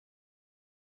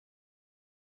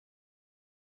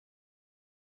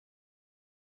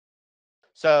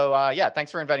Yeah,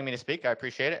 thanks for inviting me to speak. I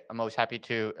appreciate it. I'm always happy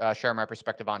to share my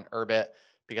perspective on Urbit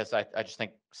because I just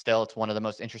think still it's one of the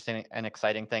most interesting and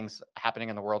exciting things happening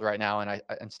in the world right now,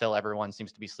 and still everyone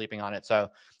seems to be sleeping on it. So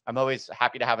I'm always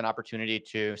happy to have an opportunity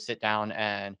to sit down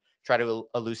and try to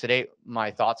elucidate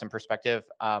my thoughts and perspective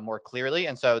more clearly.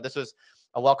 And so this was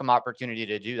a welcome opportunity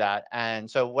to do that. And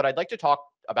so what I'd like to talk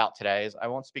about today is I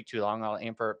won't speak too long. I'll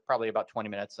aim for probably about 20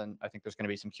 minutes, and I think there's going to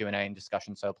be some Q&A and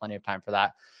discussion, so plenty of time for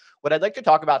that. What I'd like to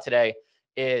talk about today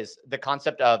is the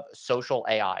concept of social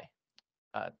AI.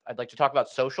 I'd like to talk about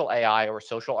social AI or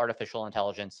social artificial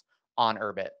intelligence on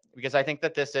Urbit, because I think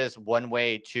that this is one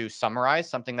way to summarize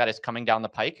something that is coming down the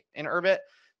pike in Urbit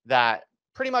that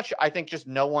pretty much I think just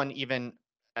no one even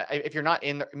if you're not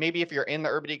in the, maybe if you're in the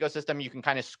Urbit ecosystem, you can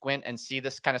kind of squint and see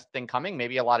this kind of thing coming.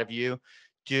 Maybe a lot of you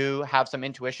do have some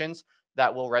intuitions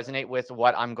that will resonate with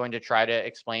what I'm going to try to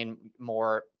explain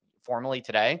more formally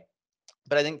today.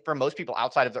 But I think for most people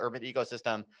outside of the Urbit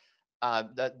ecosystem,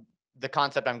 the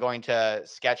concept I'm going to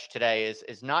sketch today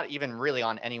is not even really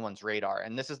on anyone's radar.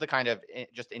 And this is the kind of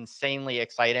just insanely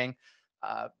exciting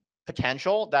uh,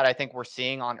 potential that I think we're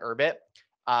seeing on Urbit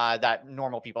that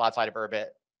normal people outside of Urbit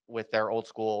with their old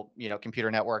school,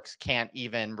 computer networks can't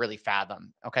even really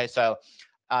fathom. Okay, so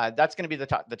that's going to be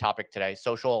the topic today: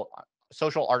 social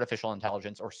artificial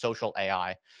intelligence or social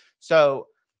AI. So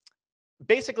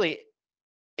basically,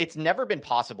 it's never been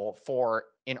possible for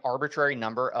an arbitrary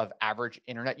number of average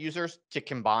internet users to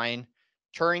combine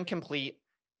Turing complete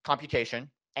computation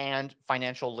and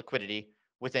financial liquidity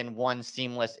within one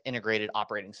seamless integrated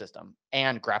operating system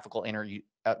and graphical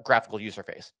user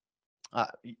face, uh,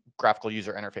 graphical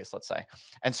user interface, let's say.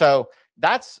 And so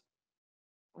that's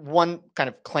one kind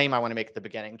of claim I want to make at the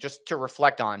beginning, just to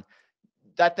reflect on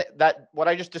that what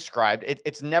I just described,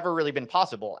 it's never really been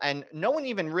possible. And no one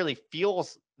even really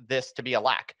feels this to be a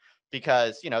lack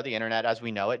because, the internet, as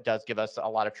we know it, does give us a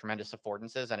lot of tremendous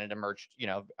affordances, and it emerged,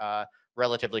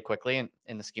 relatively quickly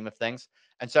in the scheme of things.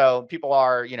 And so people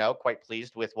are, quite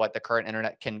pleased with what the current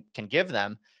internet can give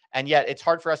them. And yet it's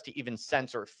hard for us to even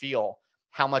sense or feel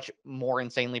how much more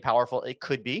insanely powerful it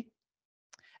could be.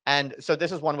 And so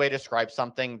this is one way to describe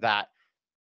something that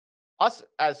us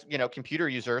as computer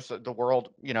users, the world,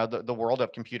 the world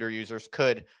of computer users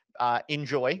could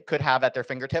could have at their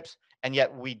fingertips, and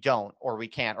yet we don't, or we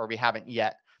can't, or we haven't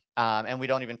yet, and we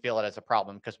don't even feel it as a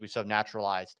problem because we've so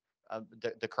naturalized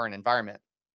the current environment.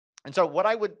 And so what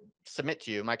I would submit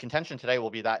to you, my contention today will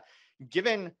be that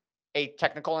given a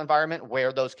technical environment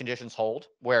where those conditions hold,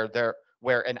 where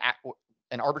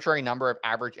an arbitrary number of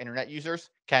average internet users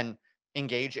can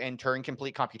engage in Turing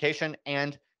complete computation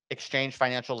and exchange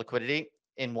financial liquidity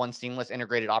in one seamless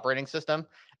integrated operating system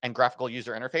and graphical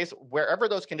user interface, wherever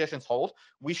those conditions hold,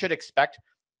 we should expect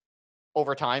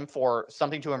over time for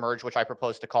something to emerge, which I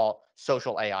propose to call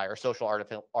social AI or social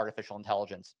artificial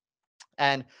intelligence.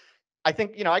 And I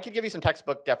think, I could give you some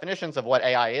textbook definitions of what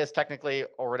AI is technically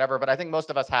or whatever, but I think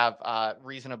most of us have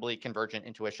reasonably convergent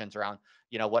intuitions around,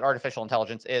 what artificial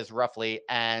intelligence is roughly.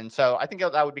 And so I think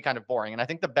that would be kind of boring. And I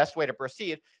think the best way to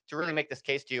proceed to really make this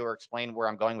case to you or explain where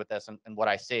I'm going with this and what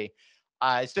I see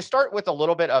is to start with a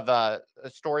little bit of a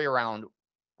story around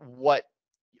what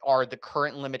are the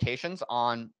current limitations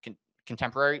on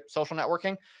contemporary social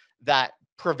networking that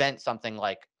prevent something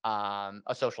like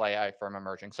a social AI from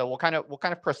emerging. So we'll kind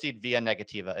of proceed via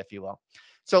negativa, if you will.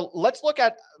 So let's look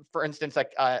at, for instance,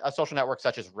 like a social network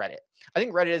such as Reddit. I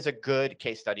think Reddit is a good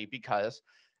case study because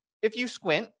if you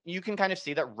squint, you can kind of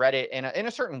see that Reddit, in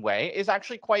a certain way, is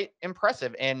actually quite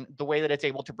impressive in the way that it's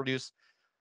able to produce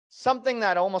something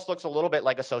that almost looks a little bit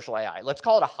like a social AI. Let's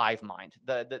call it a hive mind.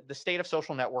 The state of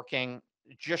social networking,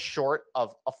 just short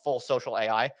of a full social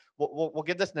AI. We'll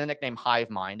give this the nickname hive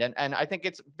mind, and I think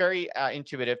it's very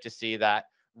intuitive to see that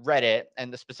Reddit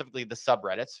and specifically the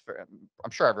subreddits.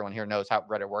 I'm sure everyone here knows how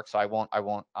Reddit works, so I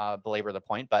won't belabor the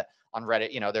point. But on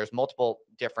Reddit, there's multiple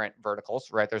different verticals,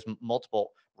 right? There's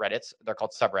multiple Reddits. They're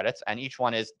called subreddits, and each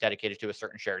one is dedicated to a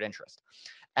certain shared interest.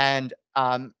 And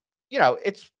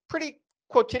it's pretty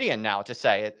quotidian now to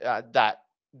say that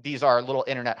these are little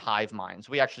internet hive minds.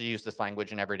 We actually use this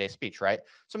language in everyday speech, right?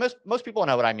 So most people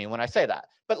know what I mean when I say that.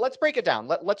 But let's break it down.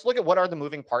 Let's look at what are the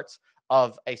moving parts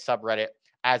of a subreddit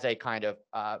as a kind of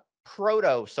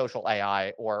proto social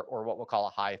AI or what we'll call a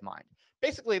hive mind.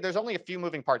 Basically, there's only a few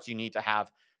moving parts you need to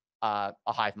have a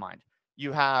hive mind.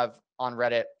 You have on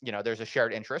Reddit, there's a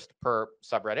shared interest per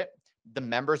subreddit. The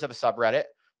members of a subreddit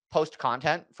post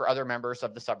content for other members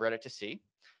of the subreddit to see.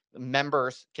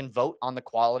 Members can vote on the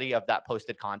quality of that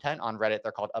posted content. On Reddit,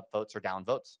 they're called upvotes or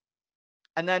downvotes.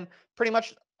 And then pretty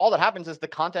much all that happens is the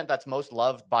content that's most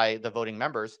loved by the voting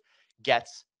members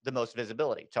gets the most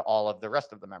visibility to all of the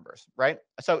rest of the members, right?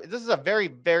 So this is a very,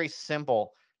 very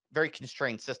simple, very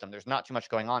constrained system. There's not too much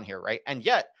going on here, right? And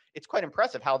yet it's quite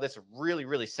impressive how this really,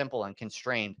 really simple and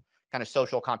constrained kind of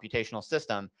social computational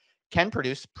system can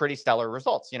produce pretty stellar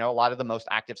results. A lot of the most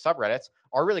active subreddits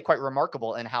are really quite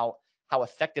remarkable in how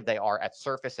effective they are at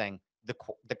surfacing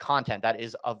the content that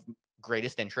is of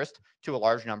greatest interest to a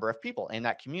large number of people in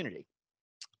that community.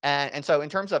 And so, in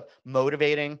terms of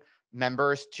motivating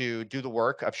members to do the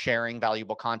work of sharing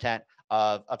valuable content,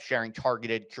 of sharing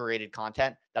targeted, curated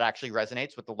content that actually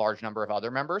resonates with the large number of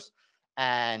other members,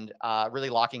 and really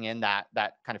locking in that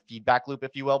kind of feedback loop,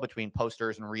 if you will, between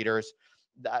posters and readers,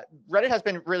 Reddit has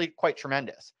been really quite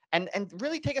tremendous. And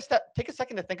really take a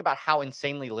second to think about how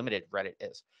insanely limited Reddit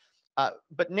is.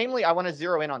 But namely, I want to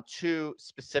zero in on two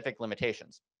specific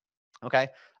limitations. Okay.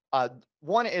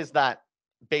 One is that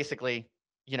basically,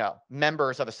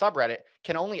 members of a subreddit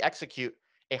can only execute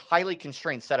a highly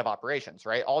constrained set of operations,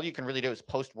 right? All you can really do is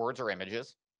post words or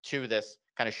images to this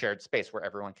kind of shared space where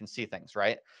everyone can see things,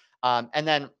 right? And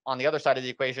then on the other side of the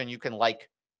equation, you can like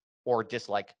or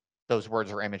dislike those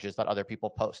words or images that other people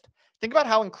post. Think about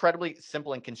how incredibly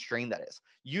simple and constrained that is.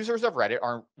 Users of Reddit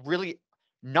are really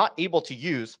not able to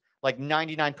use like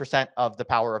 99% of the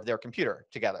power of their computer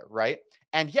together, right?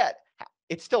 And yet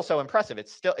it's still so impressive.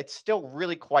 It's still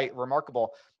really quite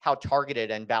remarkable how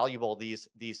targeted and valuable these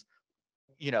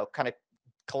kind of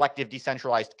collective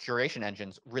decentralized curation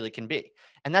engines really can be.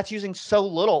 And that's using so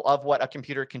little of what a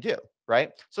computer can do,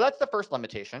 right? So that's the first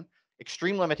limitation,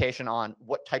 extreme limitation on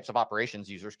what types of operations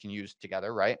users can use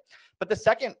together, right? But the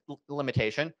second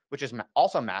limitation, which is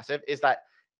also massive, is that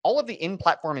all of the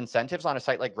in-platform incentives on a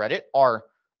site like Reddit are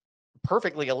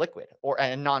perfectly illiquid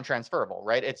and non-transferable,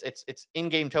 right? It's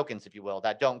in-game tokens, if you will,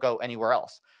 that don't go anywhere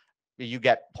else. You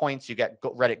get points, you get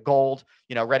Reddit Gold.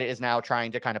 Reddit is now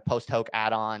trying to kind of post hoc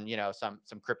add on,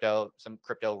 some crypto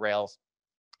rails,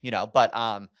 but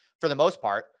for the most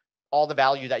part, all the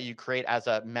value that you create as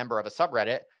a member of a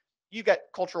subreddit, you get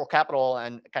cultural capital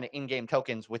and kind of in-game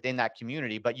tokens within that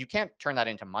community, but you can't turn that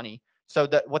into money. So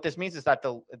what this means is that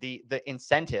the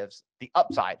incentives, the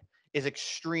upside is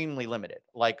extremely limited.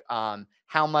 Like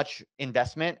how much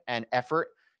investment and effort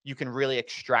you can really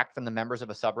extract from the members of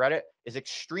a subreddit is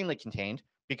extremely contained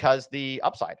because the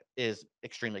upside is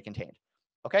extremely contained.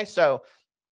 Okay, so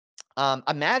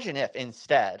imagine if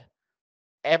instead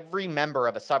every member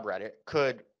of a subreddit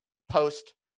could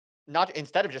post, not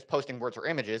instead of just posting words or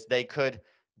images, they could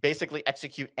basically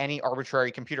execute any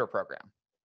arbitrary computer program.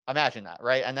 Imagine that,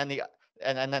 right? And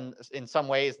then in some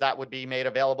ways that would be made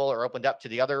available or opened up to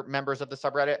the other members of the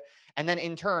subreddit. And then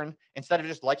in turn, instead of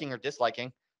just liking or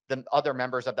disliking, the other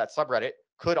members of that subreddit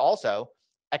could also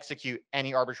execute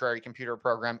any arbitrary computer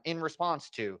program in response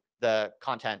to the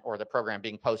content or the program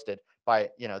being posted by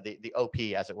the OP,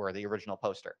 as it were, the original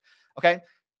poster. Okay,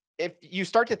 if you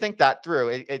start to think that through,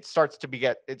 it starts to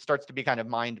be kind of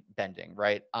mind bending,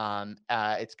 right?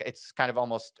 It's kind of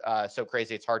almost so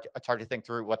crazy. It's hard to think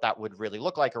through what that would really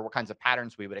look like or what kinds of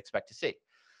patterns we would expect to see.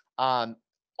 Um,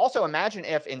 Also, imagine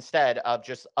if instead of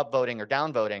just upvoting or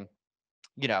downvoting,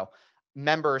 you know,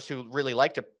 members who really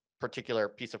liked a particular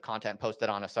piece of content posted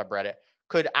on a subreddit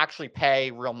could actually pay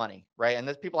real money, right?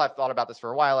 And people have thought about this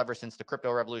for a while, ever since the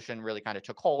crypto revolution really kind of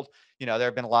took hold. There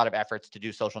have been a lot of efforts to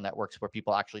do social networks where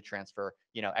people actually transfer,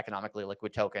 economically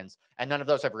liquid tokens, and none of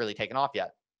those have really taken off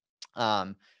yet.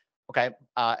 Um, okay,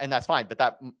 and that's fine, but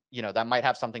that might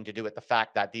have something to do with the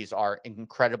fact that these are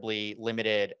incredibly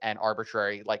limited and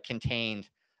arbitrary, like contained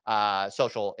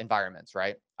social environments,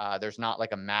 right? There's not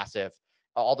like a massive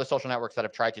all the social networks that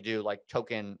have tried to do like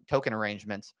token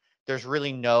arrangements. There's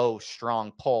really no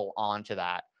strong pull onto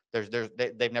that.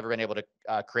 They've never been able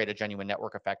to create a genuine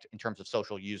network effect in terms of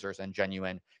social users and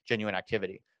genuine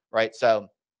activity, right? So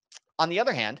on the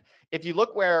other hand, if you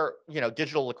look where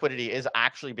digital liquidity is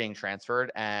actually being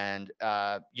transferred, and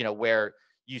where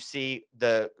you see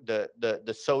the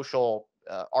social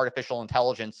artificial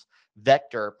intelligence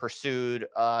vector pursued,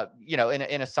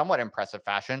 in a somewhat impressive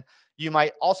fashion, you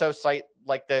might also cite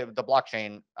like the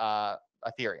blockchain.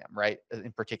 Ethereum, right?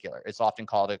 In particular, it's often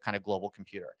called a kind of global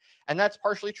computer, and that's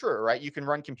partially true, right? You can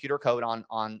run computer code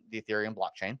on the Ethereum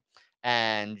blockchain,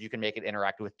 and you can make it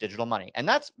interact with digital money. And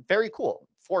that's very cool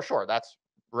for sure. That's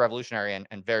revolutionary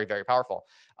and very, very powerful,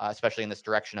 especially in this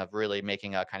direction of really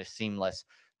making a kind of seamless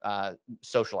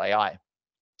social AI.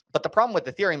 But the problem with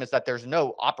Ethereum is that there's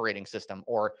no operating system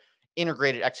or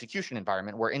integrated execution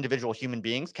environment where individual human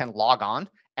beings can log on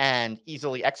and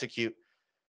easily execute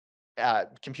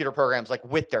computer programs like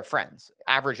with their friends.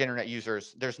 Average internet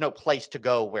users, there's no place to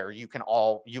go where you and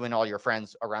all your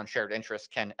friends around shared interests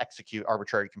can execute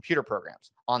arbitrary computer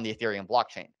programs on the Ethereum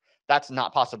blockchain. That's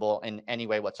not possible in any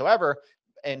way whatsoever,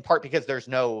 in part because there's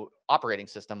no operating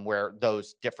system where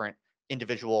those different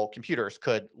individual computers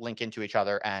could link into each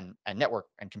other and network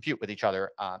and compute with each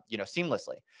other,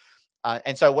 seamlessly.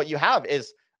 And so what you have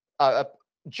is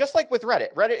just like with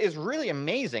Reddit. Reddit is really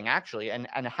amazing, actually, and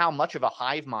how much of a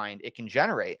hive mind it can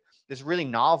generate. This really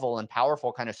novel and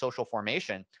powerful kind of social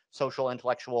formation, social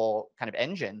intellectual kind of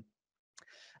engine,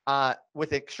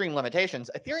 with extreme limitations.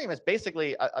 Ethereum is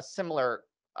basically a similar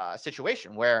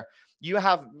situation where you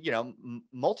have,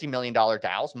 multi-million dollar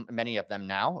DAOs, many of them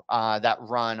now, that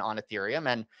run on Ethereum,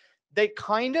 and they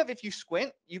kind of, if you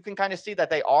squint, you can kind of see that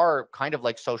they are kind of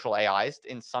like social AIs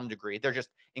in some degree. They're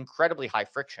just incredibly high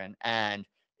friction, and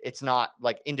it's not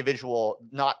like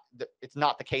it's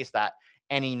not the case that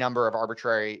any number of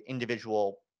arbitrary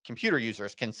individual computer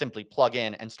users can simply plug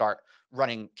in and start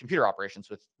running computer operations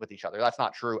with each other. That's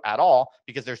not true at all,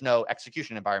 because there's no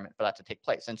execution environment for that to take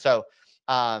place. And so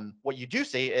what you do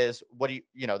see is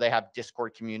they have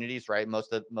Discord communities, right?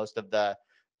 Most of the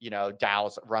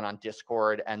DAOs run on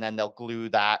Discord, and then they'll glue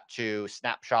that to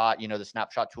Snapshot, the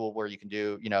Snapshot tool where you can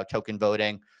do token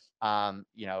voting.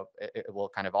 It will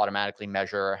kind of automatically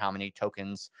measure how many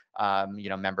tokens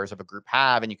members of a group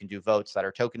have, and you can do votes that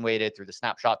are token weighted through the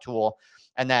Snapshot tool.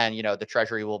 And then the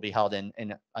treasury will be held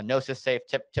in a Gnosis safe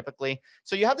typically.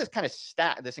 So you have this kind of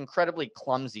stack, this incredibly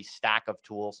clumsy stack of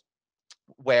tools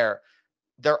where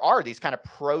there are these kind of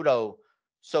proto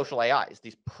social AIs,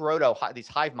 these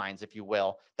hive minds, if you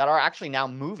will, that are actually now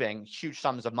moving huge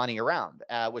sums of money around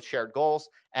with shared goals,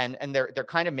 and they're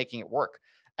kind of making it work.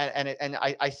 And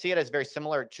I see it as very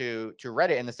similar to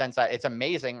Reddit, in the sense that it's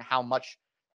amazing how much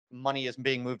money is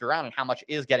being moved around and how much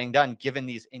is getting done given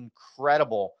these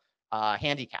incredible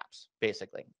handicaps,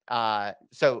 basically.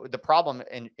 So the problem,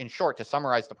 in short, to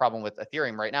summarize the problem with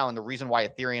Ethereum right now, and the reason why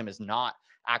Ethereum is not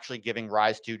actually giving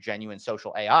rise to genuine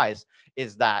social AIs,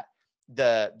 is that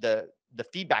the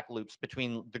feedback loops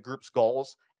between the group's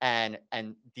goals and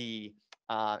the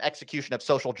execution of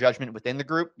social judgment within the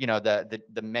group,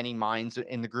 the many minds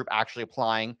in the group actually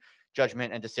applying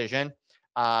judgment and decision,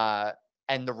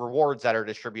 and the rewards that are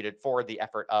distributed for the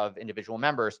effort of individual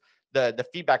members, the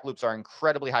feedback loops are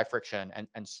incredibly high friction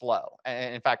and slow.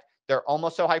 And in fact, they're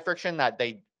almost so high friction that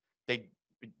they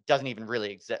doesn't even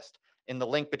really exist. In the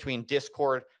link between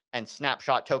Discord and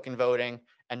Snapshot token voting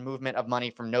and movement of money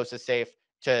from Gnosis Safe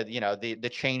to the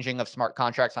changing of smart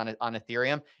contracts on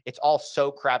Ethereum, it's all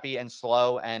so crappy and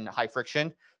slow and high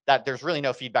friction that there's really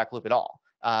no feedback loop at all.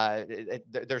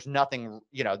 There's nothing.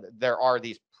 There are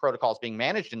these protocols being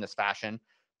managed in this fashion,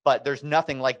 but there's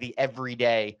nothing like the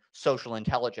everyday social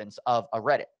intelligence of a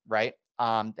Reddit, right?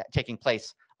 Taking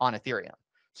place on Ethereum.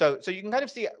 So you can kind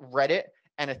of see Reddit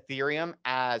and Ethereum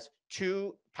as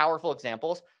two powerful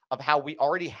examples of how we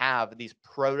already have these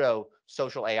proto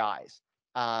social AIs,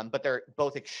 but they're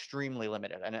both extremely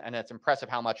limited, and it's impressive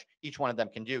how much each one of them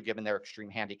can do given their extreme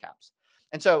handicaps.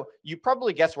 And so you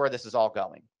probably guess where this is all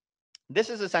going. This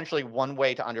is essentially one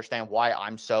way to understand why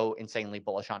I'm so insanely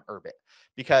bullish on Urbit,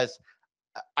 because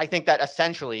I think that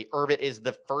essentially Urbit is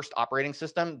the first operating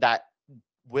system that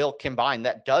will combine,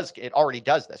 it already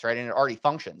does this, right? And it already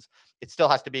functions. It still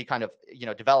has to be kind of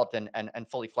developed and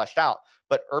fully fleshed out,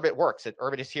 but Urbit works.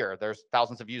 Urbit is here. There's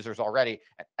thousands of users already,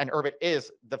 and Urbit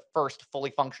is the first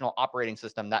fully functional operating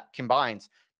system that combines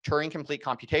Turing complete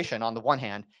computation on the one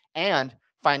hand and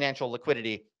financial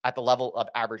liquidity at the level of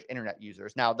average internet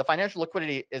users. Now, the financial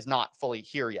liquidity is not fully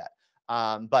here yet.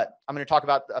 But I'm going to talk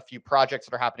about a few projects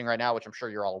that are happening right now, which I'm sure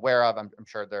you're all aware of. I'm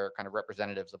sure they're kind of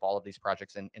representatives of all of these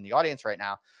projects in the audience right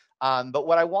now. But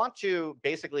what I want to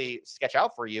basically sketch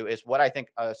out for you is what I think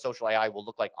a social AI will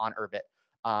look like on Urbit,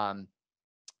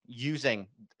 using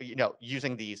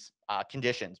these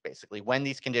conditions, basically. When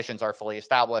these conditions are fully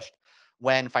established,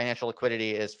 when financial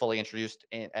liquidity is fully introduced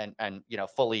and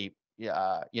fully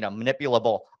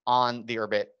manipulable on the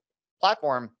Urbit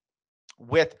platform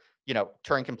with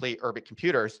Turing complete Urbit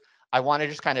computers, I want to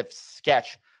just kind of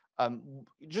sketch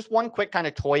just one quick kind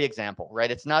of toy example,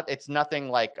 right? It's nothing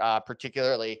like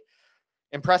particularly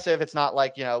impressive. It's not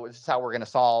like, this is how we're going to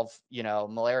solve,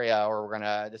 malaria, or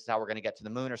this is how we're going to get to the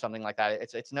moon or something like that.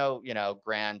 It's no,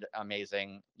 grand,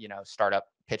 amazing, startup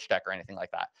pitch deck or anything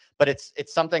like that. But it's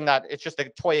something that it's just a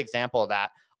toy example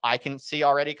that I can see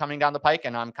already coming down the pike,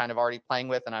 and I'm kind of already playing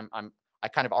with, and I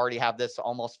kind of already have this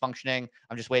almost functioning.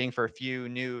 I'm just waiting for a few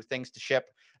new things to ship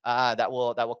that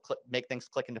will make things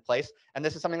click into place. And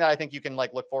this is something that I think you can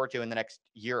look forward to in the next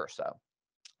year or so.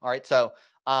 All right. So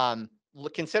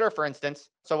consider, for instance,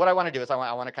 so what I want to do is I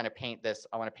want to kind of paint this.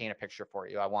 I want to paint a picture for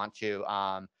you. I want to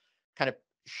kind of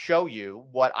show you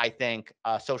what I think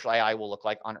social AI will look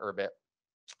like on Urbit,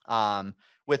 um,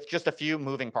 with just a few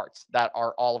moving parts that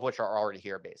are all of which are already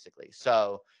here, basically.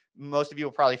 So most of you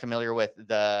are probably familiar with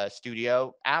the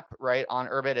Studio app, right, on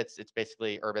Urbit. It's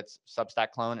basically Urbit's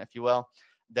Substack clone, if you will.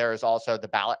 There's also the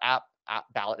Ballot app.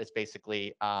 Ballot is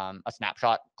basically a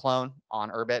snapshot clone on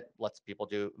Urbit, lets people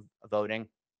do voting,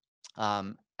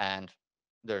 and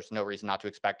there's no reason not to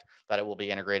expect that it will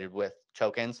be integrated with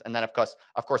tokens. And then of course,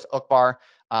 Ukbar.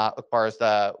 Ukbar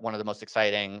is one of the most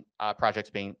exciting projects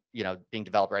being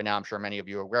developed right now. I'm sure many of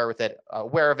you are aware of it. A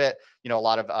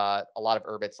lot of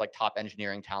Urbit's like top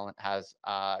engineering talent has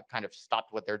kind of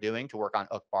stopped what they're doing to work on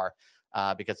Ukbar.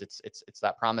 Because it's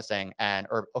that promising, and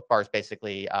Ukbar is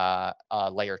basically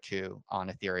layer 2 on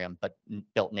Ethereum, but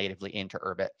built natively into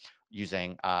Urbit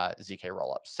using zk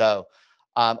rollups. So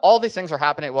all these things are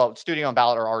happening. Well, Studio and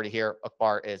Ballot are already here.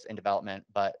 Ukbar is in development,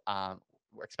 but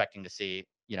we're expecting to see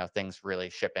things really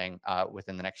shipping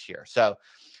within the next year. So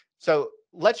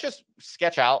let's just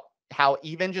sketch out how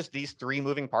even just these 3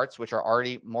 moving parts, which are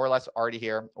already more or less already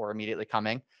here or immediately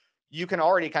coming, you can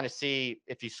already kind of see,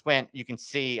 if you squint, you can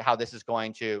see how this is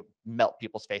going to melt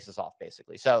people's faces off,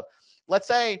 basically. So let's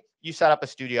say you set up a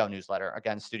Studio newsletter.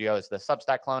 Again, Studio is the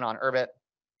Substack clone on Urbit.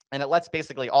 And it lets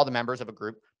basically all the members of a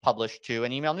group publish to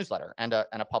an email newsletter and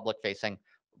a public facing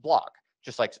blog,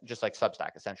 just like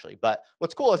Substack, essentially. But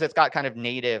what's cool is it's got kind of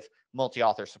native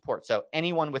multi-author support. So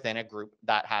anyone within a group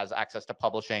that has access to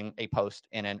publishing a post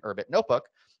in an Urbit notebook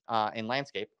in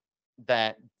landscape,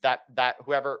 that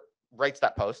whoever writes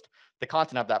that post, the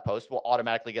content of that post will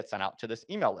automatically get sent out to this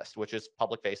email list, which is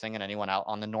public facing, and anyone out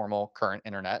on the normal current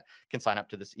internet can sign up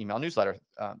to this email newsletter,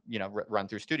 run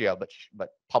through Studio, but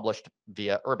published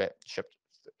via Urbit, shipped.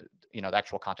 The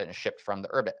actual content is shipped from the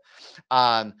Urbit,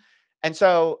 and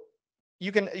so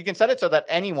you can set it so that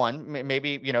anyone,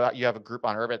 maybe you have a group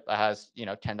on Urbit that has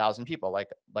 10,000 people, like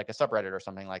a subreddit or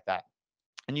something like that,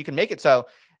 and you can make it so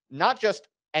not just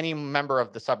any member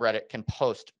of the subreddit can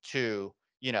post to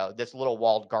this little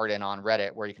walled garden on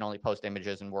Reddit where you can only post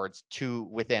images and words to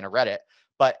within a Reddit.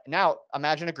 But now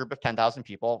imagine a group of 10,000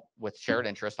 people with shared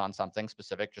interest on something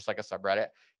specific, just like a subreddit,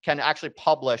 can actually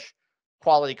publish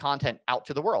quality content out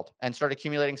to the world and start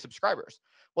accumulating subscribers.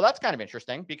 Well, that's kind of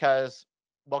interesting because,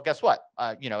 well, guess what?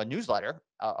 A newsletter,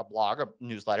 a blog, a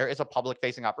newsletter is a public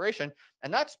facing operation,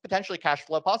 and that's potentially cash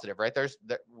flow positive, right? There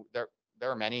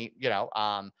are many,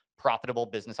 profitable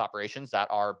business operations that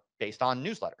are based on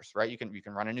newsletters, right? You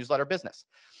can run a newsletter business.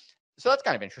 So that's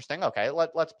kind of interesting. Okay,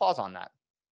 let's pause on that,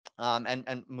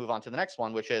 and move on to the next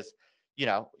one, which is,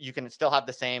 you can still have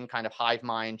the same kind of hive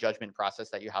mind judgment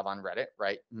process that you have on Reddit,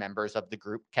 right? Members of the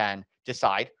group can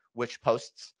decide which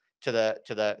posts to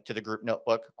the group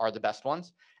notebook are the best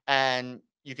ones, and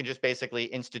you can just basically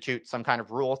institute some kind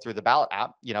of rule through the Ballot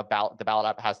app. The Ballot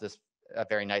app has this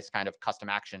very nice kind of custom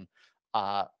action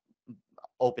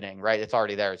opening, right? It's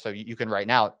already there. So you can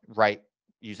write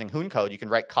using Hoon code, you can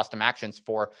write custom actions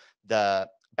for the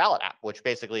Ballot app, which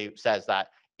basically says that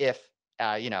if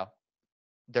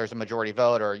there's a majority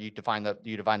vote, or you define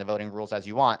the voting rules as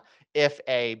you want, if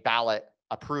a ballot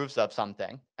approves of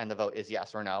something and the vote is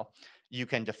yes or no, you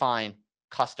can define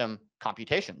custom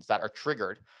computations that are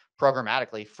triggered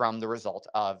programmatically from the result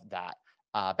of that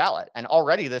ballot. And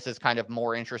already this is kind of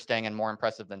more interesting and more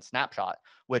impressive than Snapshot,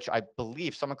 which I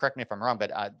believe, someone correct me if I'm wrong,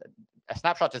 but a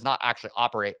Snapshot does not actually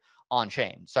operate on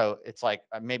chain. So it's like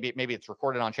maybe it's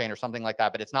recorded on chain or something like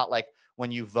that, but it's not like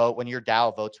when your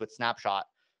DAO votes with Snapshot,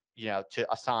 to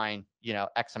assign,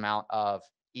 X amount of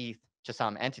ETH to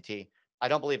some entity. I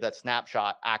don't believe that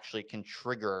Snapshot actually can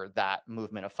trigger that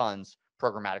movement of funds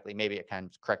programmatically. Maybe it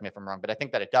can, correct me if I'm wrong, but I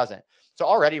think that it doesn't. So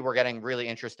already we're getting really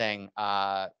interesting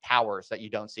powers that you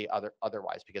don't see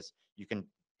otherwise, because you can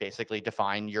basically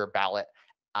define your ballot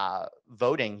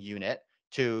voting unit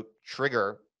to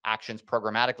trigger actions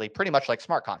programmatically, pretty much like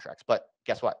smart contracts. But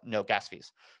guess what? No gas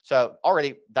fees. So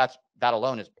already that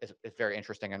alone is very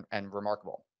interesting and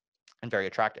remarkable and very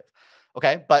attractive.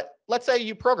 Okay, but let's say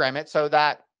you program it so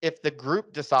that if the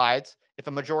group decides, if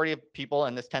a majority of people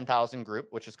in this 10,000 group,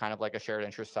 which is kind of like a shared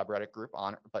interest subreddit group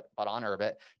on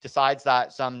Urbit, decides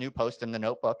that some new post in the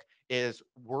notebook is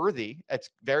worthy,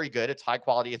 it's very good, it's high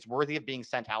quality, it's worthy of being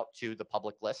sent out to the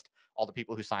public list, all the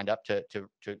people who signed up to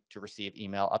receive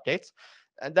email updates,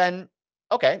 and then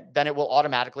it will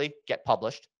automatically get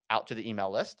published out to the email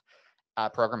list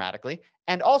programmatically.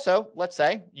 And also, let's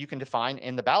say you can define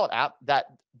in the Ballot app that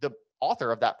the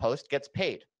author of that post gets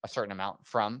paid a certain amount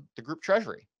from the group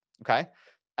treasury. Okay.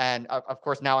 And of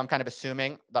course, now I'm kind of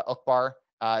assuming that Ukbar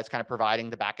is kind of providing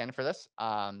the back end for this.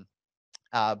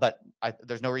 But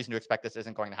there's no reason to expect this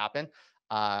isn't going to happen.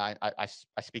 I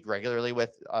speak regularly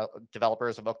with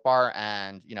developers of Oakbar,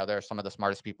 and they're some of the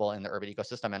smartest people in the Urbit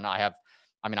ecosystem. And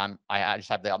I just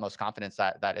have the utmost confidence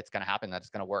that it's going to happen, that it's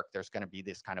going to work. There's going to be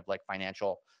this kind of like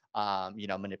financial,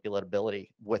 manipulatability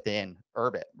within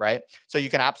Urbit, right? So you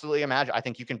can absolutely imagine. I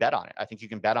think you can bet on it. I think you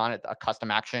can bet on it. A custom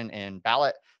action in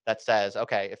Ballot that says,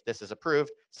 okay, if this is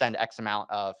approved, send X amount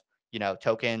of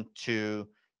token to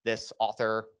this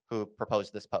author who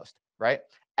proposed this post, right?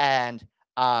 And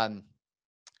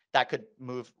that could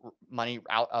move money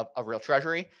out of a real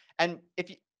treasury. And if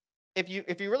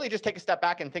you really just take a step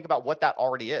back and think about what that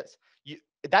already is,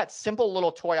 that simple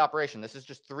little toy operation, this is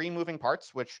just 3 moving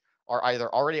parts, which are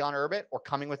either already on Urbit or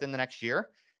coming within the next year.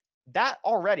 That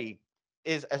already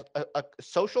is a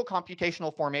social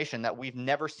computational formation that we've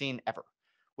never seen ever,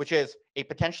 which is a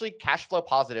potentially cash flow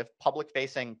positive public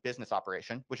facing business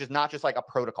operation, which is not just like a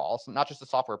protocol, so not just a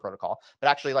software protocol, but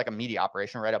actually like a media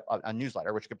operation, right? A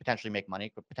newsletter, which could potentially make money,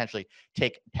 could potentially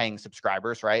take paying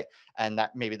subscribers, right? And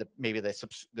that maybe the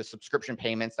subscription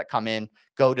payments that come in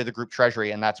go to the group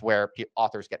treasury, and that's where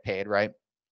authors get paid, right?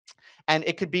 And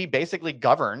it could be basically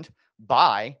governed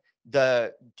by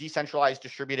the decentralized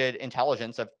distributed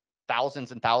intelligence of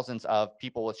thousands and thousands of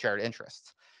people with shared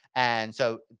interests. And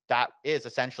so that is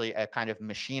essentially a kind of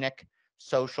machinic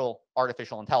social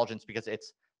artificial intelligence, because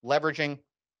it's leveraging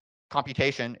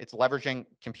computation, it's leveraging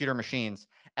computer machines,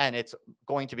 and it's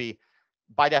going to be,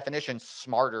 by definition,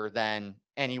 smarter than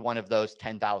any one of those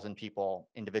 10,000 people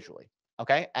individually.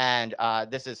 Okay. And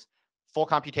this is full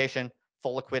computation,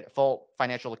 full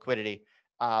financial liquidity,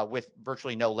 with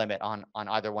virtually no limit on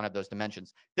either one of those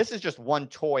dimensions. This is just one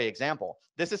toy example.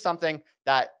 This is something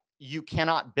that you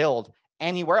cannot build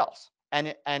anywhere else.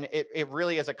 And it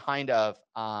really is a kind of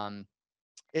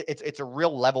it's a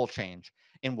real level change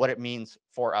in what it means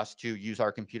for us to use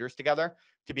our computers together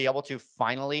to be able to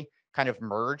finally kind of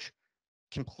merge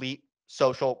complete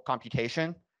social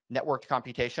computation, networked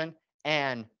computation,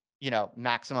 and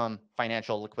maximum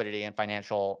financial liquidity and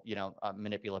financial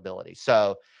manipulability.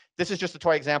 So this is just a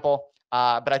toy example,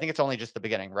 but I think it's only just the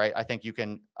beginning, right? I think you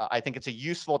can. I think it's a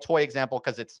useful toy example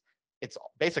because it's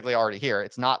basically already here.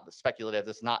 It's not speculative.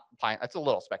 It's not pie. It's a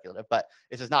little speculative, but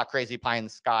this is not crazy pie in the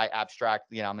sky abstract.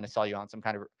 I'm going to sell you on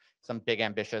some big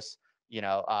ambitious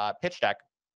pitch deck.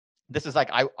 This is like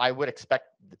I would expect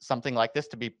something like this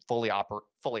to be fully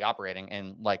operating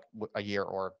in like a year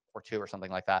or 2 or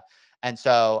something like that. And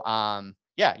so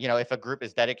yeah, if a group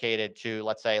is dedicated to,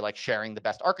 let's say, like sharing the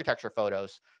best architecture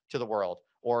photos to the world,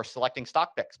 or selecting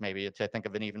stock picks, maybe to think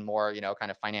of an even more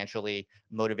kind of financially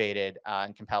motivated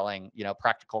and compelling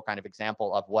practical kind of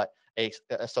example of what a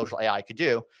social AI could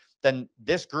do, then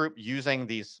this group, using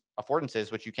these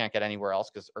affordances, which you can't get anywhere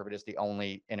else because Urbit is the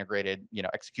only integrated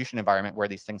execution environment where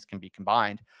these things can be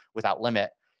combined without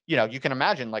limit. You can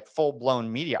imagine like full-blown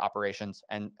media operations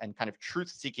and kind of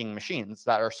truth-seeking machines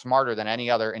that are smarter than any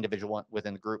other individual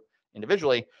within the group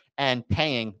individually, and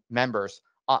paying members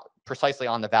precisely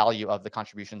on the value of the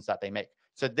contributions that they make.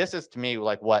 So this is, to me,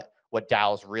 like what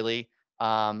DAOs really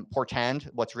portend.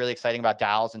 What's really exciting about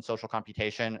DAOs and social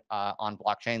computation on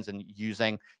blockchains, and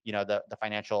using the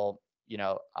financial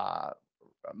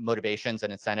motivations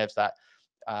and incentives that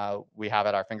we have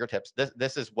at our fingertips.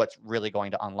 This is what's really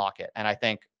going to unlock it. And I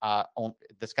think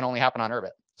this can only happen on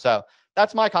Urbit. So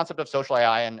that's my concept of social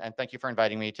AI. And thank you for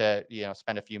inviting me to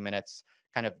spend a few minutes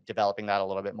kind of developing that a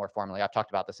little bit more formally. I've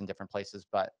talked about this in different places,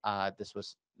 but this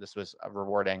was a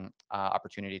rewarding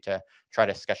opportunity to try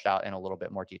to sketch it out in a little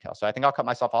bit more detail. So I think I'll cut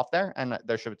myself off there, and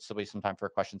there should still be some time for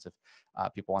questions if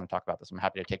people want to talk about this. I'm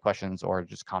happy to take questions or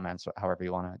just comments, or however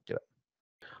you want to do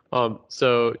it.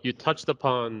 So you touched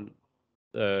upon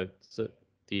the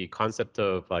concept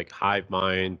of like hive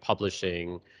mind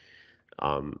publishing,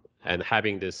 and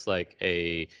having this like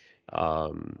a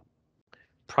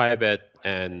private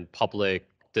and public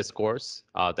discourse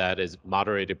that is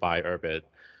moderated by Urbit.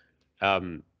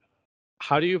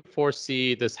 How do you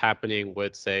foresee this happening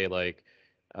with, say, like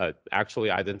actually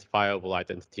identifiable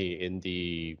identity in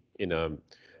the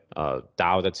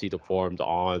DAO that's either formed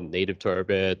on native to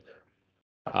Urbit,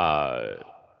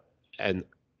 and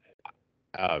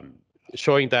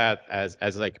showing that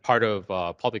as like part of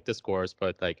public discourse,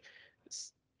 but like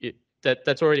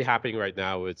that's already happening right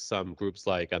now with some groups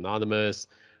like Anonymous.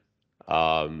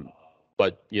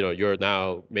 But you're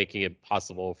now making it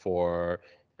possible for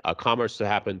commerce to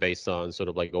happen based on sort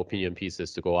of like opinion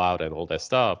pieces to go out and all that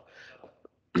stuff.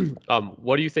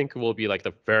 What do you think will be like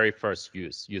the very first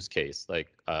use case? Like,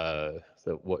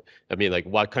 so what I mean, like,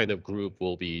 what kind of group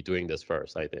will be doing this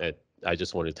first? I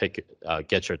just want to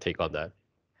get your take on that.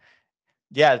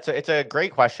 Yeah, it's a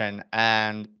great question,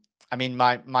 and I mean,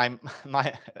 my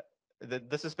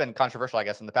this has been controversial, I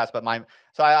guess, in the past, but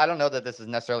I don't know that this is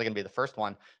necessarily going to be the first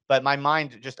one, but my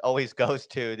mind just always goes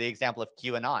to the example of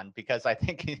QAnon because I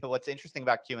think what's interesting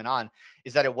about QAnon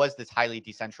is that it was this highly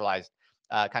decentralized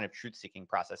kind of truth-seeking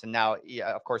process, and now,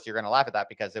 yeah, of course, you're going to laugh at that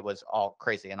because it was all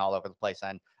crazy and all over the place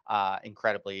and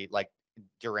incredibly like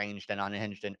deranged and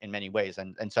unhinged in many ways,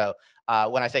 and so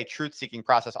when I say truth-seeking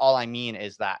process, all I mean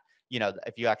is that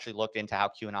if you actually looked into how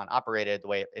QAnon operated, the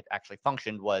way it actually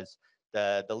functioned was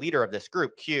the leader of this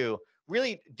group, Q,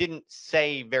 really didn't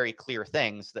say very clear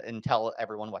things and tell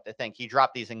everyone what to think. He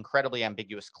dropped these incredibly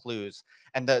ambiguous clues,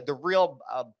 and the real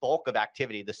bulk of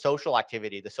activity, the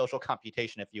social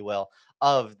computation, if you will,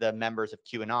 of the members of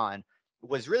QAnon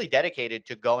was really dedicated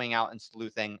to going out and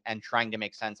sleuthing and trying to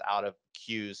make sense out of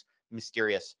Q's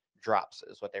mysterious drops,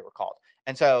 is what they were called.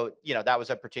 And so, that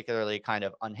was a particularly kind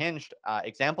of unhinged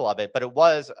example of it, but it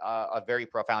was a very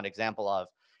profound example of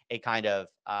a kind of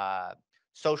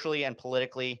socially and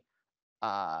politically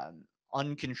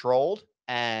uncontrolled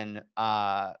and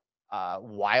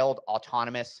wild,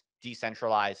 autonomous,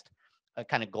 decentralized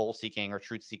kind of goal seeking or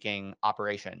truth seeking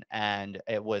operation. And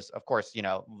it was, of course,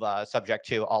 subject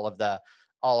to all of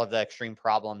the extreme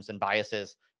problems and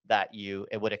biases that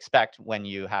it would expect when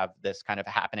you have this kind of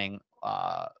happening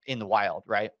in the wild,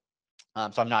 right?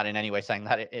 So I'm not in any way saying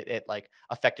that it like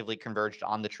effectively converged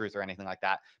on the truth or anything like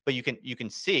that. But you can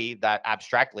see that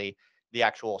abstractly the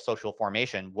actual social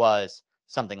formation was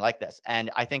something like this. And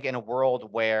I think in a world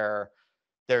where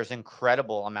there's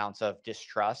incredible amounts of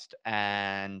distrust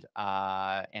and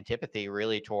antipathy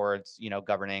really towards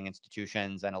governing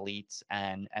institutions and elites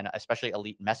and especially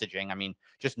elite messaging. I mean,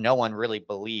 just no one really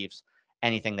believes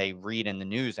anything they read in the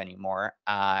news anymore,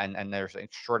 and there's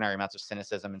extraordinary amounts of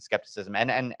cynicism and skepticism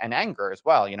and anger as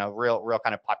well. Real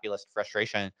kind of populist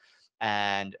frustration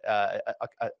and a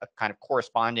kind of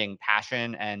corresponding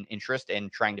passion and interest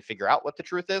in trying to figure out what the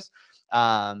truth is,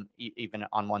 even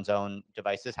on one's own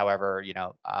devices. However,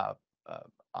 uh,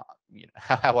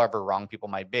 however wrong people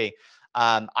might be.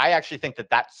 I actually think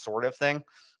that sort of thing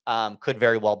could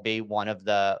very well be one of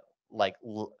the like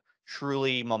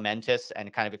truly momentous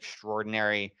and kind of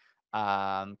extraordinary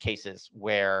cases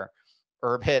where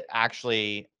urbit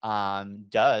actually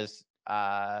does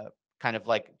kind of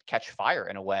like catch fire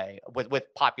in a way with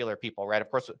popular people, right?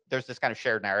 Of course, there's this kind of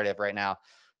shared narrative right now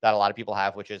that a lot of people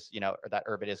have, which is, that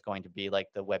urbit is going to be like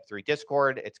the Web3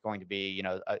 Discord. It's going to be,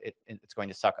 it's going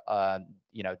to suck,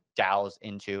 DAOs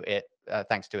into it,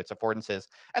 thanks to its affordances,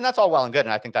 and that's all well and good,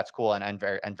 and I think that's cool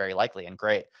and very likely and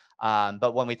great.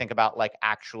 But when we think about like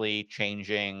actually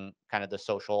changing kind of the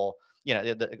social,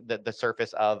 the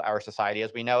surface of our society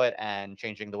as we know it, and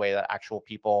changing the way that actual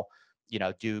people,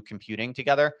 do computing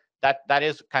together, that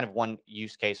is kind of one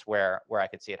use case where I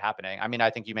could see it happening. I mean, I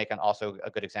think you make also a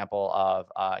good example of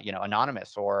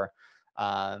Anonymous, or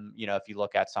if you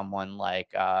look at something like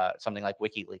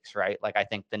WikiLeaks, right? Like I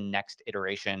think the next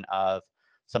iteration of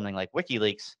something like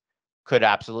WikiLeaks could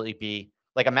absolutely be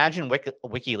like, imagine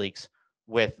WikiLeaks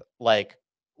with like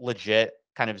legit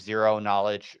kind of zero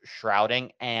knowledge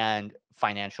shrouding and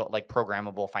financial, like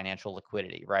programmable financial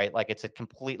liquidity, right? Like it's a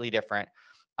completely different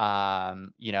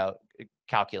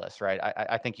calculus, right?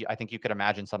 I think you could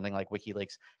imagine something like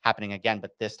WikiLeaks happening again,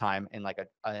 but this time in like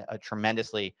a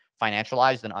tremendously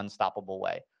financialized and unstoppable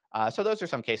way. So those are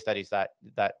some case studies that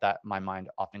my mind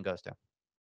often goes to.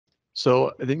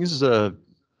 So I think this is a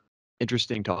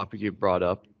interesting topic you brought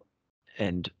up.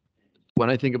 And when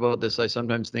I think about this, I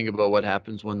sometimes think about what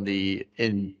happens when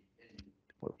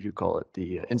what would you call it?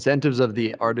 The incentives of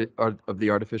the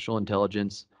artificial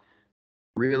intelligence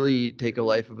really take a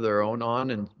life of their own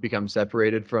on and become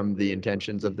separated from the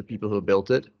intentions of the people who built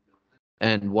it.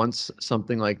 And once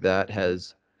something like that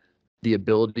has the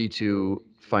ability to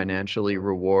financially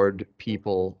reward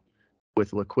people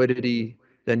with liquidity,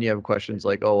 then you have questions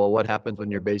like, oh, well, what happens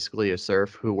when you're basically a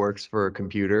serf who works for a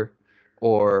computer,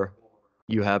 or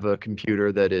you have a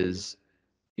computer that is,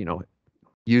 you know,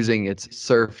 using its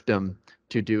serfdom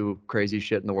to do crazy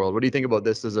shit in the world? What do you think about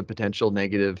this as a potential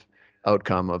negative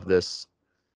outcome of this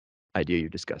idea you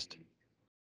discussed?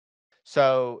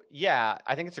 So yeah,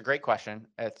 I think it's a great question.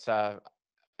 It's an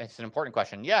important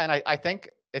question. Yeah, and I think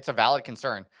it's a valid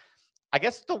concern. I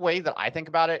guess the way that I think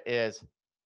about it is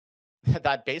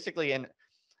that basically in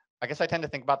I guess I tend to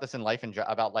think about this in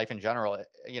about life in general.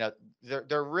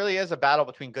 There really is a battle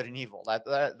between good and evil.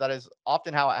 That is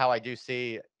often how I do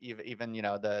see even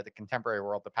the contemporary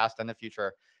world, the past and the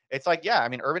future. It's like, yeah, I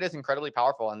mean, Urbit is incredibly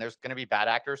powerful, and there's going to be bad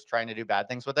actors trying to do bad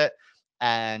things with it,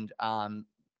 and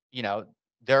you know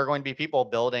there are going to be people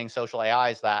building social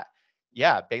AIs that,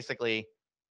 yeah, basically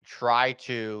try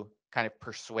to kind of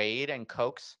persuade and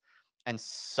coax and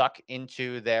suck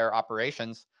into their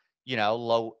operations,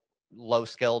 low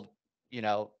skilled,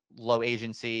 low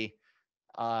agency,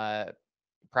 uh,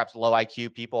 perhaps low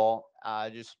IQ people,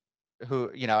 just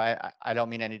who, I don't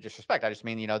mean any disrespect. I just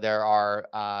mean, there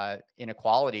are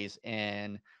inequalities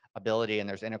in ability, and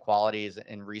there's inequalities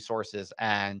in resources.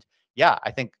 And yeah,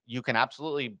 I think you can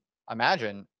absolutely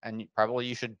imagine, and probably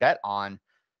you should bet on,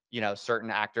 certain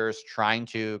actors trying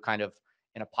to kind of,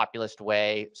 in a populist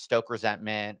way, stoke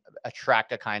resentment,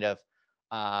 attract a kind of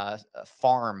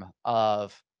farm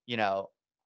of,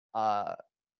 uh,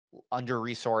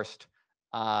 under-resourced,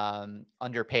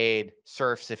 underpaid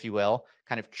serfs, if you will,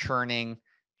 kind of churning,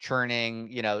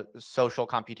 social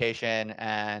computation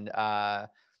and,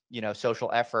 social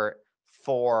effort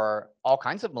for all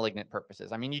kinds of malignant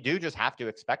purposes. I mean, you do just have to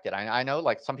expect it. I know,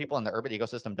 like, some people in the Urbit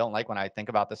ecosystem don't like when I think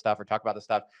about this stuff or talk about this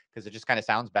stuff because it just kind of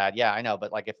sounds bad. Yeah, I know.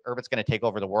 But like, if Urbit's going to take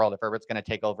over the world, if Urbit's going to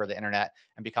take over the internet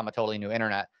and become a totally new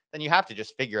internet, then you have to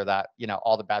just figure that,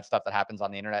 all the bad stuff that happens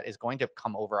on the internet is going to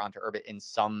come over onto Urbit in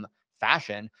some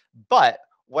fashion. But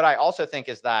what I also think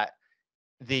is that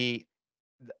the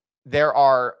there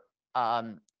are,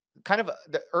 kind of,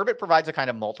 the Urbit provides a kind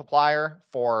of multiplier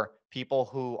for people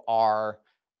who are,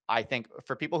 I think,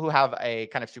 for people who have a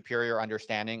kind of superior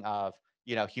understanding of,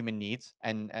 human needs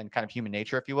and kind of human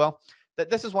nature, if you will. That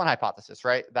this is one hypothesis,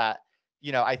 right? That,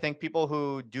 I think people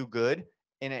who do good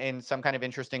in some kind of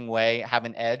interesting way have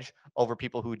an edge over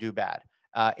people who do bad.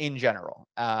 In general,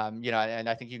 and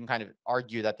I think you can kind of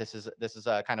argue that this is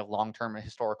a kind of long-term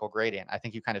historical gradient. I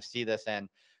think you kind of see this in,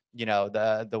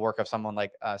 the work of someone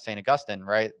like Saint Augustine,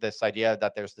 right? This idea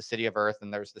that there's the city of earth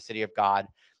and there's the city of God,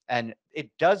 and it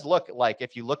does look like,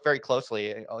 if you look very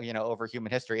closely, over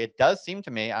human history, it does seem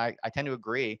to me, I tend to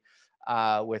agree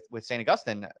with Saint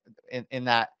Augustine in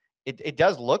that it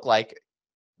does look like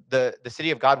the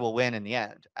city of God will win in the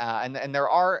end. And there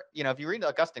are, if you read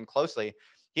Augustine closely,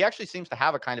 he actually seems to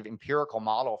have a kind of empirical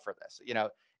model for this.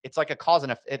 It's like a cause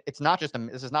and it's not just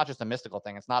this is not just a mystical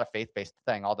thing. It's not a faith-based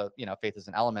thing, although, faith is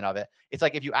an element of it. It's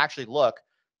like, if you actually look,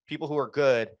 people who are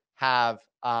good have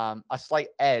a slight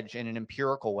edge in an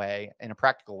empirical way, in a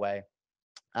practical way.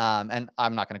 And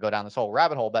I'm not going to go down this whole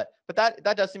rabbit hole, but that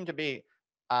does seem to be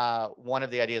one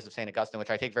of the ideas of Saint Augustine, which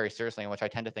I take very seriously and which I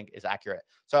tend to think is accurate.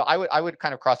 So I would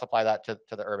kind of cross apply that to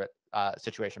the Urbit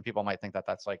situation. People might think that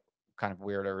that's like kind of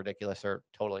weird or ridiculous or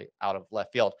totally out of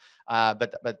left field,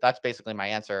 but that's basically my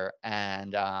answer.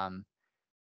 And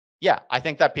yeah, I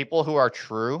think that people who are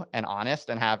true and honest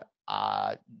and have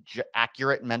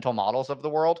accurate mental models of the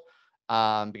world,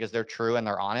 because they're true and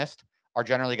they're honest, are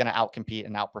generally going to outcompete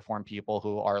and outperform people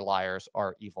who are liars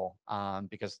or evil,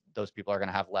 because those people are going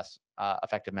to have less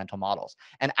effective mental models.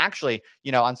 And actually,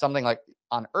 on something like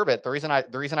on Urbit, the reason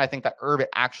I think that Urbit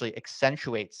actually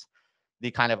accentuates the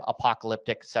kind of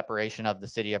apocalyptic separation of the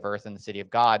city of earth and the city of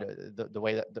God, the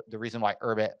way that the reason why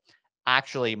Urbit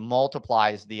actually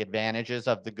multiplies the advantages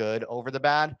of the good over the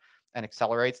bad and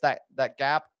accelerates that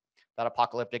gap, that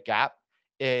apocalyptic gap,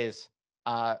 is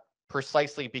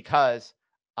precisely because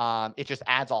it just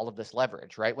adds all of this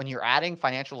leverage, right? When you're adding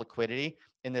financial liquidity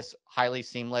in this highly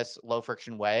seamless, low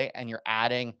friction way, and you're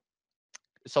adding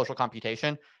social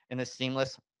computation in this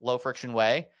seamless, low friction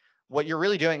way, what you're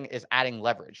really doing is adding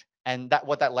leverage. And that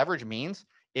what that leverage means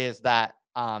is that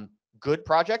good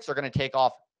projects are going to take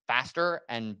off faster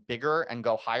and bigger and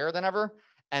go higher than ever.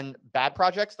 And bad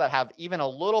projects that have even a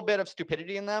little bit of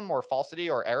stupidity in them or falsity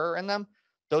or error in them,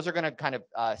 those are going to kind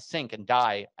of sink and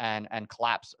die and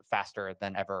collapse faster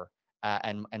than ever,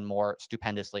 and more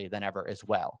stupendously than ever as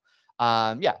well.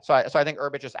 Yeah, so I think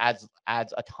Urbit just adds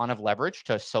a ton of leverage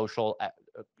to social,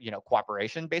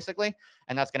 cooperation, basically,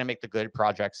 and that's going to make the good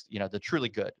projects, the truly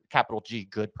good, capital G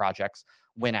good projects,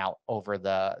 win out over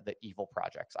the evil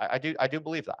projects. I do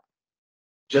believe that.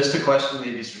 Just a question,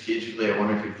 maybe strategically, I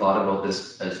wonder if you've thought about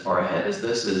this as far ahead as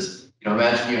this is,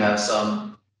 imagine you have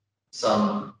some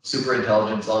super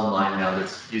intelligence online now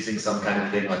that's using some kind of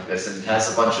thing like this, and it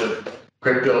has a bunch of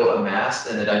crypto amassed,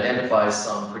 and it identifies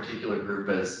some particular group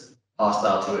as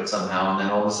hostile to it somehow, and then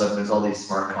all of a sudden there's all these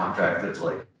smart contracts that's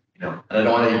like, and I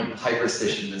don't want to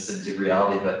hyperstition this into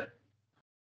reality, but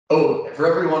for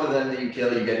every one of them that you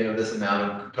kill, you get, this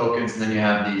amount of tokens, and then you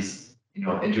have these,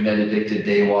 internet addicted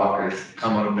daywalkers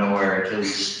come out of nowhere and kill you,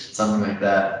 something like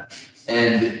that.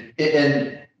 And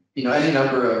any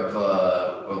number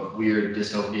of weird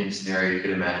dystopian scenario you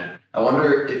could imagine. I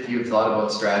wonder if you've thought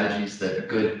about strategies that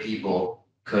good people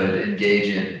could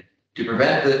engage in to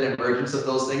prevent the emergence of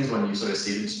those things when you sort of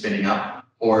see them spinning up,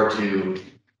 or to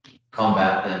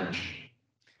combat them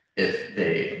if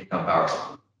they become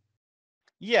powerful.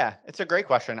 Yeah, it's a great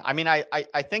question. I mean, I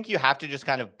think you have to just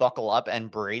kind of buckle up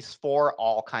and brace for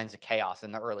all kinds of chaos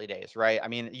in the early days, right? I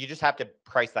mean, you just have to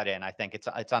price that in. I think it's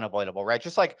unavoidable, right?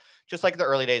 Just like the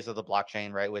early days of the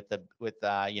blockchain, right? With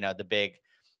the big,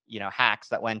 hacks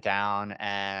that went down,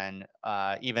 and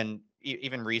even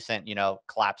recent,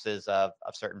 collapses of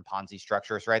certain Ponzi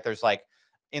structures, right? There's like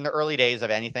in the early days of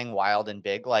anything wild and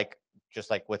big, like just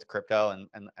like with crypto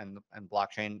and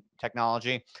blockchain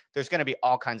technology, there's going to be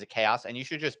all kinds of chaos, and you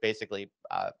should just basically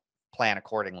plan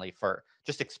accordingly. For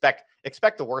just expect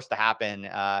the worst to happen,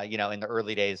 in the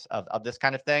early days of this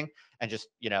kind of thing, and just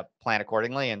plan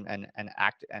accordingly, and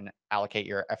act and allocate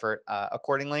your effort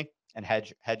accordingly, and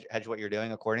hedge what you're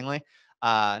doing accordingly.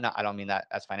 No, I don't mean that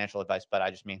as financial advice, but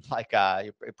I just mean like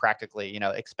practically,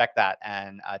 expect that,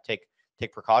 and take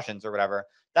precautions or whatever.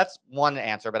 That's one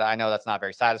answer, but I know that's not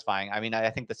very satisfying. I mean, I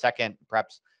think the second,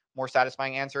 perhaps more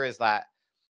satisfying answer is that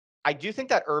I do think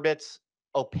that Urbit's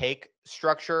opaque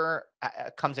structure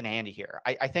comes in handy here.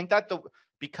 I think that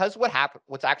because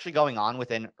what's actually going on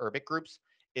within Urbit groups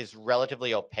is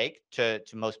relatively opaque to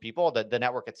most people. The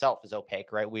network itself is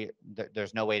opaque, right?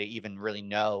 There's no way to even really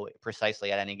know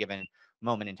precisely at any given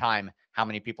moment in time how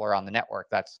many people are on the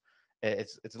network.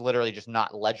 It's literally just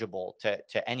not legible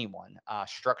to anyone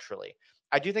structurally.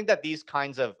 I do think that these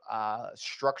kinds of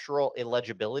structural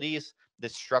illegibilities,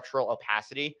 this structural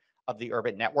opacity of the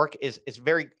Urbit network is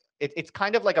very, it's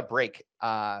kind of like a break.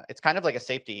 It's kind of like a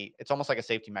safety. It's almost like a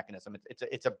safety mechanism.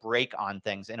 It's a break on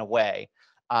things in a way.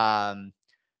 Um,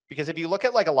 because if you look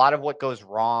at like a lot of what goes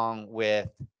wrong with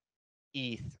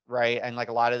ETH, right, and like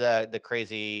a lot of the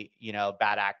crazy,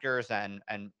 bad actors and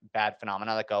bad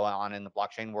phenomena that go on in the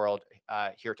blockchain world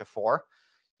heretofore,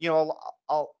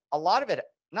 a lot of it,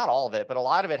 not all of it, but a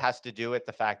lot of it has to do with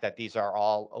the fact that these are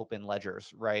all open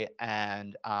ledgers, right?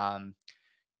 And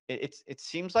it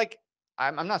seems like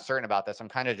I'm not certain about this. I'm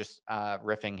kind of just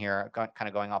riffing here, kind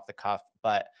of going off the cuff,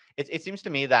 but it seems to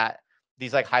me that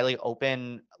these like highly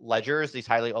open ledgers, these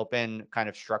highly open kind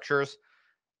of structures,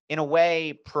 in a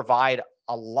way provide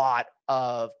a lot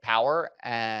of power,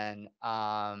 and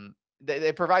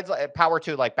it provides power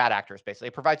to like bad actors. Basically,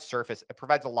 it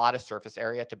provides a lot of surface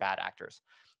area to bad actors.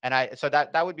 And so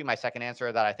that would be my second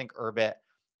answer, that I think Urbit,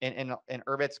 in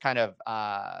Urbit's kind of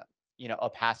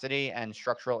opacity and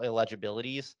structural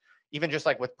illegibilities, even just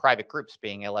like with private groups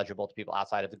being illegible to people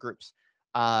outside of the groups,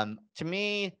 to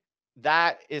me,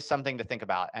 that is something to think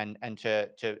about, and to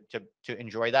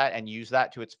enjoy that and use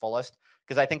that to its fullest,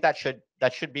 because I think that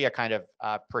should be a kind of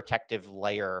protective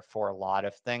layer for a lot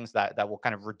of things that will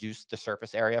kind of reduce the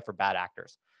surface area for bad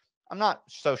actors. I'm not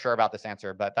so sure about this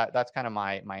answer, but that's kind of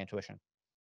my intuition.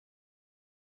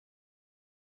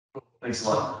 Thanks a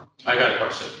lot. I got a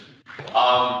question.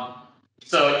 Um,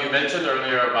 so you mentioned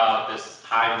earlier about this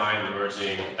hive mind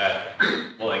emerging that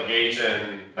will engage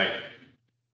in like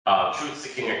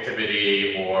truth-seeking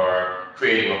activity or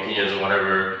creating opinions or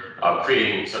whatever,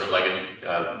 creating sort of like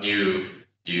a new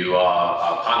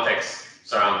context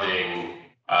surrounding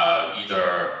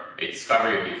either a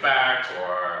discovery of new fact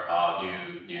or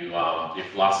new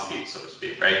philosophy, so to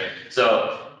speak, right?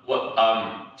 So,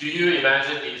 what do you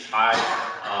imagine these high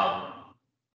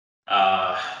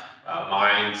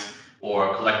minds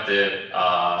or collectives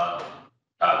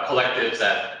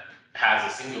that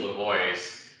has a singular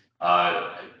voice,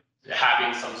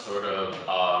 having some sort of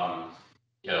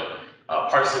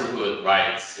personhood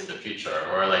rights in the future,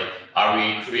 or like, are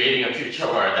we creating a future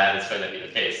where that is going to be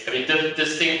the case? I mean,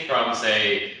 distinct from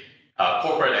say a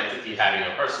corporate entity having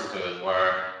a personhood,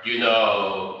 where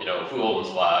who owns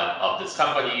what of this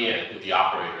company and who the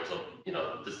operators of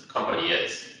this company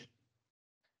is.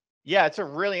 Yeah, it's a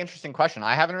really interesting question.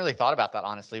 I haven't really thought about that,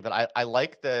 honestly, but I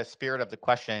like the spirit of the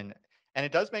question. And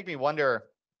it does make me wonder,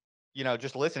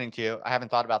 just listening to you. I haven't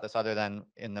thought about this other than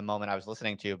in the moment I was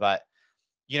listening to you, but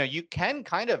you can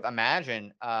kind of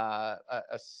imagine a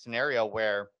scenario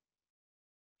where,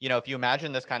 if you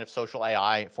imagine this kind of social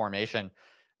AI formation,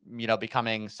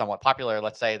 becoming somewhat popular.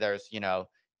 Let's say there's,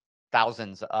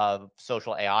 thousands of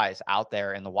social AIs out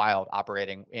there in the wild,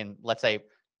 operating in, let's say,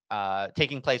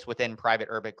 taking place within private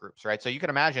Urbit groups, right? So you can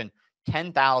imagine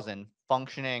 10,000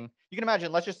 functioning. You can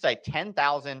imagine, let's just say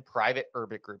 10,000 private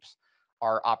Urbit groups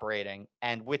are operating,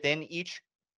 and within each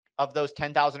of those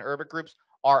 10,000 Urbit groups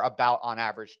are about, on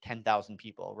average, 10,000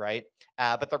 people, right?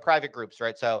 But they're private groups,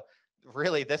 right? So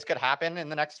really, this could happen in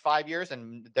the next 5 years,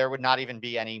 and there would not even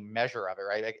be any measure of it,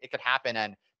 right? It could happen,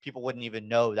 and people wouldn't even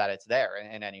know that it's there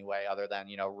in any way other than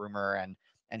rumor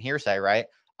and hearsay, right?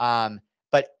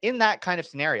 But in that kind of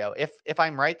scenario, if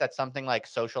I'm right that something like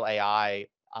social AI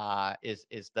is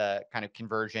the kind of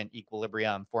convergent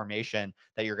equilibrium formation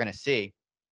that you're going to see,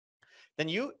 then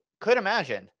you could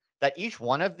imagine that each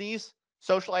one of these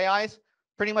social AIs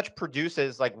pretty much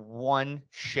produces like one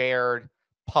shared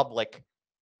public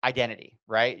identity,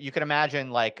 right? You could imagine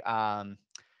like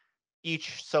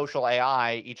each social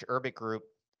AI, each urbit group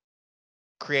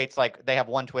creates like they have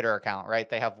one Twitter account, right?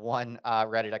 They have one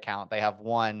Reddit account. They have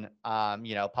one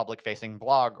public facing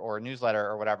blog or newsletter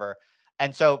or whatever.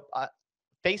 And so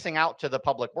facing out to the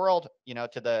public world,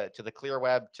 to the clear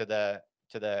web, to the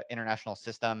international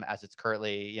system as it's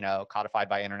currently codified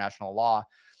by international law,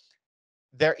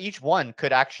 each one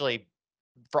could actually,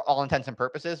 for all intents and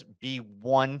purposes, be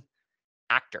one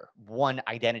actor, one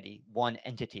identity, one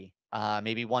entity,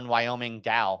 maybe one Wyoming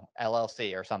DAO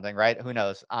LLC or something, right? Who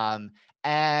knows?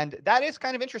 And that is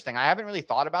kind of interesting. I haven't really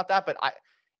thought about that, but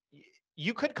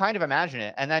you could kind of imagine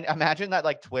it. And then imagine that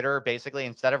like Twitter basically,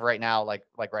 instead of right now, like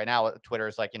right now, Twitter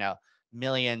is like,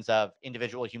 millions of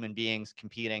individual human beings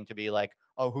competing to be like,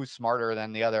 oh, who's smarter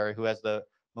than the other? Who has the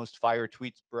most fire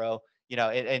tweets, bro?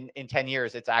 In 10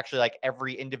 years, it's actually like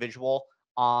every individual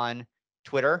on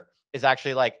Twitter is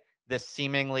actually like this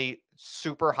seemingly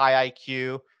super high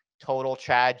IQ, total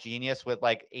Chad genius with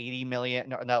like 80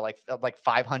 million, like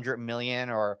 500 million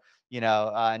or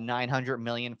 900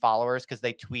 million followers, because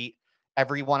they tweet.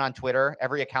 Everyone on Twitter,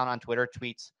 every account on Twitter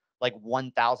tweets like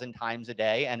 1,000 times a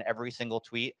day, and every single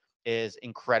tweet is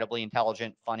incredibly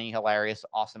intelligent, funny, hilarious,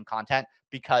 awesome content,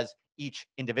 because each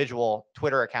individual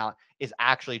Twitter account is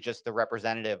actually just the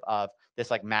representative of this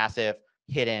like massive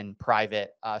hidden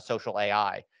private social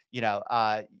AI.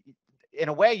 In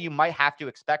a way, you might have to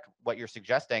expect what you're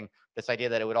suggesting, this idea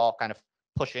that it would all kind of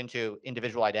push into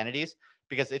individual identities,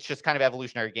 because it's just kind of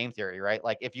evolutionary game theory, right?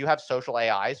 Like if you have social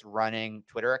AIs running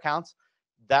Twitter accounts,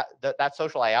 that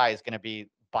social AI is going to be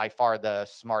by far the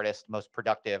smartest, most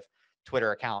productive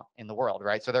Twitter account in the world,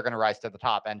 right? So they're going to rise to the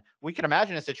top. And we can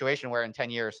imagine a situation where in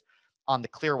 10 years on the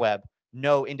clear web,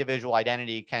 no individual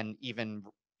identity can even,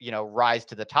 rise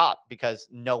to the top, because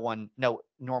no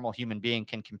normal human being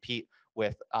can compete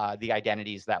with the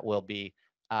identities that will be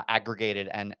aggregated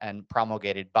and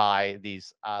promulgated by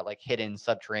these like hidden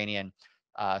subterranean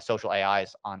social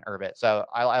AIs on Urbit. So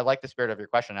I like the spirit of your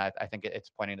question. I think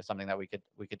it's pointing to something that we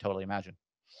could totally imagine.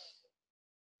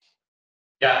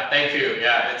 Yeah, thank you.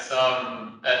 Yeah, it's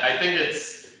I think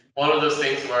it's one of those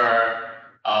things where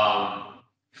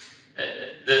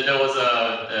there was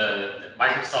a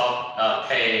Microsoft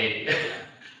Pay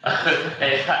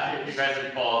AI, if you guys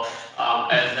recall,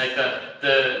 and like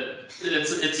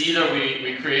it's either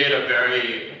we create a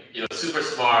very super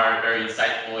smart, very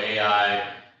insightful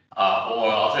AI,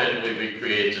 or alternatively we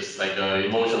create just like an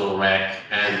emotional wreck.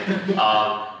 And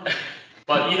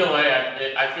but either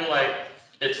way, I feel like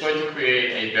it's going to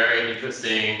create a very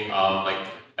interesting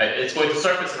it's going to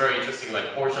surface a very interesting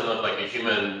like portion of like the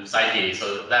human psyche.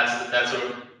 So that's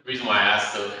the reason why I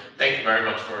asked. So thank you very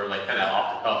much for like kind of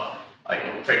off the cuff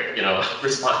like quick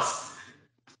response.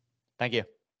 Thank you. I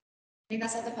think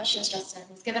that's all the questions, Justin.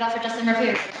 Let's give it up for Justin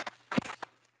Review.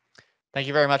 Thank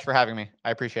you very much for having me. I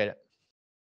appreciate it.